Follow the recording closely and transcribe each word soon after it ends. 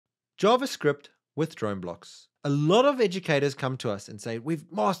JavaScript with DroneBlocks. A lot of educators come to us and say, we've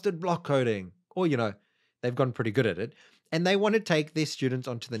mastered block coding, or, they've gotten pretty good at it, and they want to take their students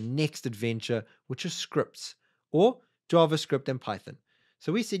onto the next adventure, which is scripts, or JavaScript and Python.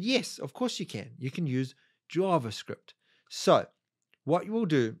 So we said, yes, of course you can. You can use JavaScript. So what you will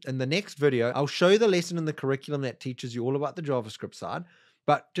do in the next video, I'll show you the lesson in the curriculum that teaches you all about the JavaScript side.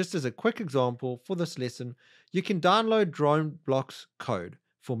 But just as a quick example for this lesson, you can download DroneBlocks Code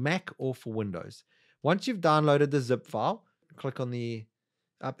for Mac or for Windows. Once you've downloaded the zip file, click on the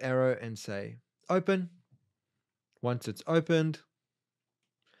up arrow and say open. Once it's opened,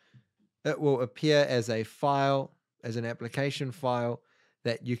 it will appear as a file, as an application file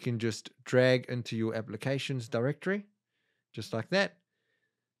that you can just drag into your applications directory, just like that.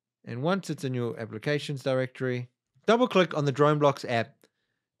 And once it's in your applications directory, double click on the DroneBlocks app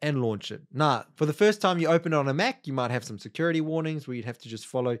and launch it. Now, for the first time you open it on a Mac, you might have some security warnings where you'd have to just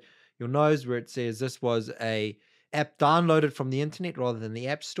follow your nose where it says this was a app downloaded from the internet rather than the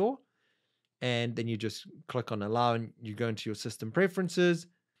App Store. And then you just click on allow and you go into your system preferences.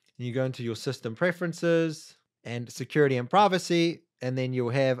 And you go into your system preferences and security and privacy. And then you'll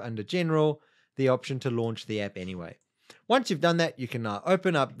have under general the option to launch the app anyway. Once you've done that, you can now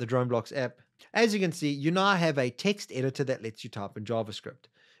open up the DroneBlocks app. As you can see, you now have a text editor that lets you type in JavaScript.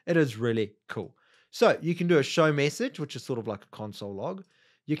 It is really cool. So you can do a show message, which is sort of like a console log.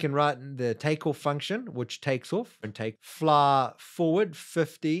 You can write the takeoff function, which takes off, and take fly forward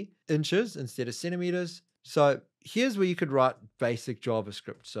 50 inches instead of centimeters. So here's where you could write basic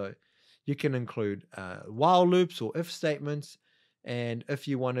JavaScript. So you can include while loops or if statements. And if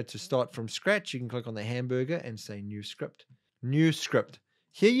you wanted to start from scratch, you can click on the hamburger and say new script. New script.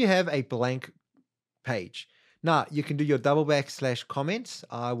 Here you have a blank page. Now, you can do your / comments.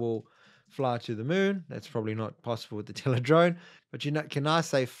 I will fly to the moon. That's probably not possible with the Tello drone. But can I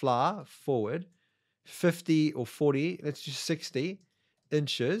say fly forward 50 or 40, let's do 60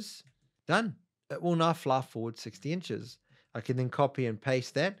 inches. Done. It will now fly forward 60 inches. I can then copy and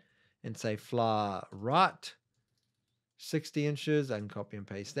paste that and say fly right 60 inches. I can copy and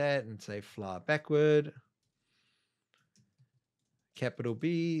paste that and say fly backward. Capital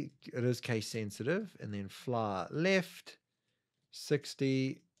B, it is case sensitive, and then fly left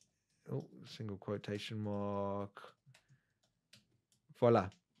 60, single quotation mark, voila.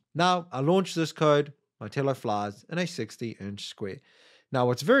 Now I launch this code, my Tello flies in a 60-inch square. Now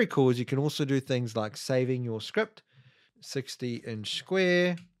what's very cool is you can also do things like saving your script, 60-inch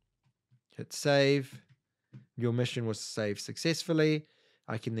square, hit save, your mission was saved successfully.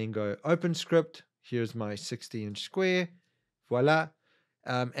 I can then go open script, here's my 60-inch square, voila.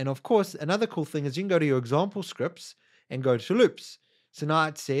 And of course, another cool thing is you can go to your example scripts and go to loops. So now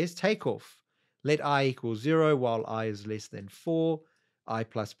it says takeoff. Let I equal 0 while I is less than 4, I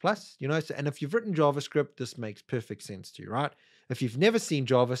plus plus. And if you've written JavaScript, this makes perfect sense to you, right? If you've never seen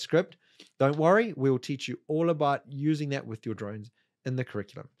JavaScript, don't worry. We'll teach you all about using that with your drones in the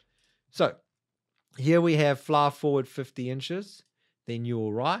curriculum. So here we have fly forward 50 inches. Then you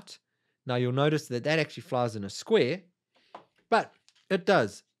will write. Now you'll notice that actually flies in a square. But it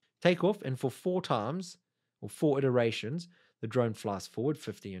does take off, and for 4 times or 4 iterations, the drone flies forward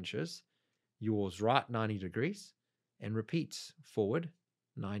 50 inches, yours right 90 degrees, and repeats forward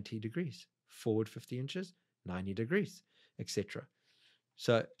 90 degrees, forward 50 inches, 90 degrees, etc.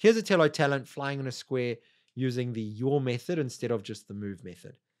 So here's a Tello talent flying in a square using the yaw method instead of just the move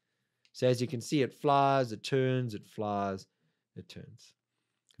method. So as you can see, it flies, it turns, it flies, it turns.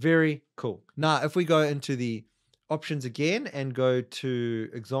 Very cool. Now, if we go into the options again and go to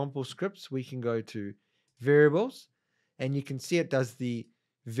example scripts, we can go to variables, and you can see it does the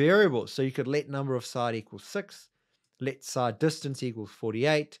variables. So you could let number of side equals 6, let side distance equals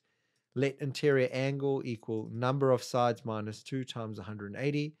 48, let interior angle equal number of sides minus 2 times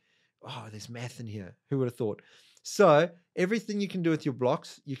 180. Oh, there's math in here. Who would have thought? So everything you can do with your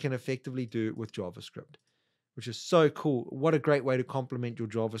blocks, you can effectively do with JavaScript, which is so cool. What a great way to complement your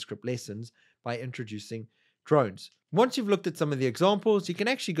JavaScript lessons by introducing drones. Once you've looked at some of the examples, you can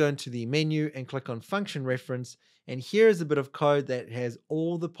actually go into the menu and click on function reference. And here's a bit of code that has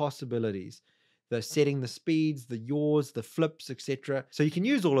all the possibilities. The setting the speeds, the yaws, the flips, etc. So you can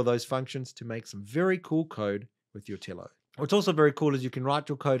use all of those functions to make some very cool code with your Tello. What's also very cool is you can write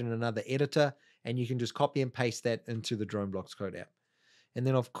your code in another editor and you can just copy and paste that into the DroneBlocks Code app. And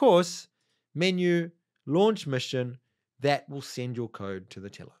then of course, menu, launch mission, that will send your code to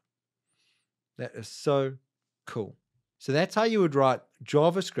the Tello. That is so cool. So that's how you would write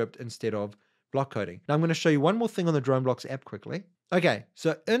JavaScript instead of block coding. Now I'm going to show you one more thing on the DroneBlocks app quickly. Okay,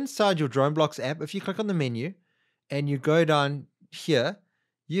 so inside your DroneBlocks app, if you click on the menu and you go down here,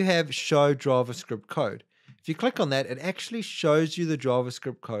 you have show JavaScript code. If you click on that, it actually shows you the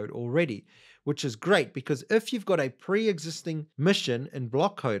JavaScript code already, which is great because if you've got a pre-existing mission in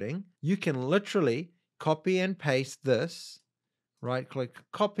block coding, you can literally copy and paste this, right-click,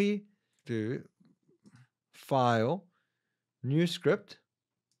 copy, do file, new script,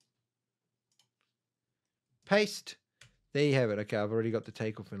 paste. There you have it. Okay, I've already got the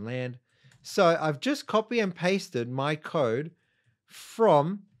takeoff and land. So I've just copy and pasted my code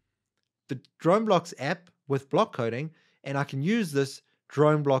from the DroneBlocks app with block coding, and I can use this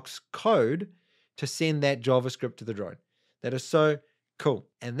DroneBlocks code to send that JavaScript to the drone. That is so cool.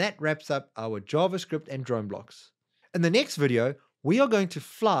 And that wraps up our JavaScript and DroneBlocks. In the next video, we are going to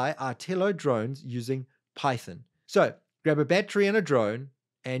fly our Tello drones using Python. So grab a battery and a drone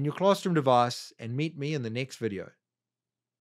and your classroom device and meet me in the next video.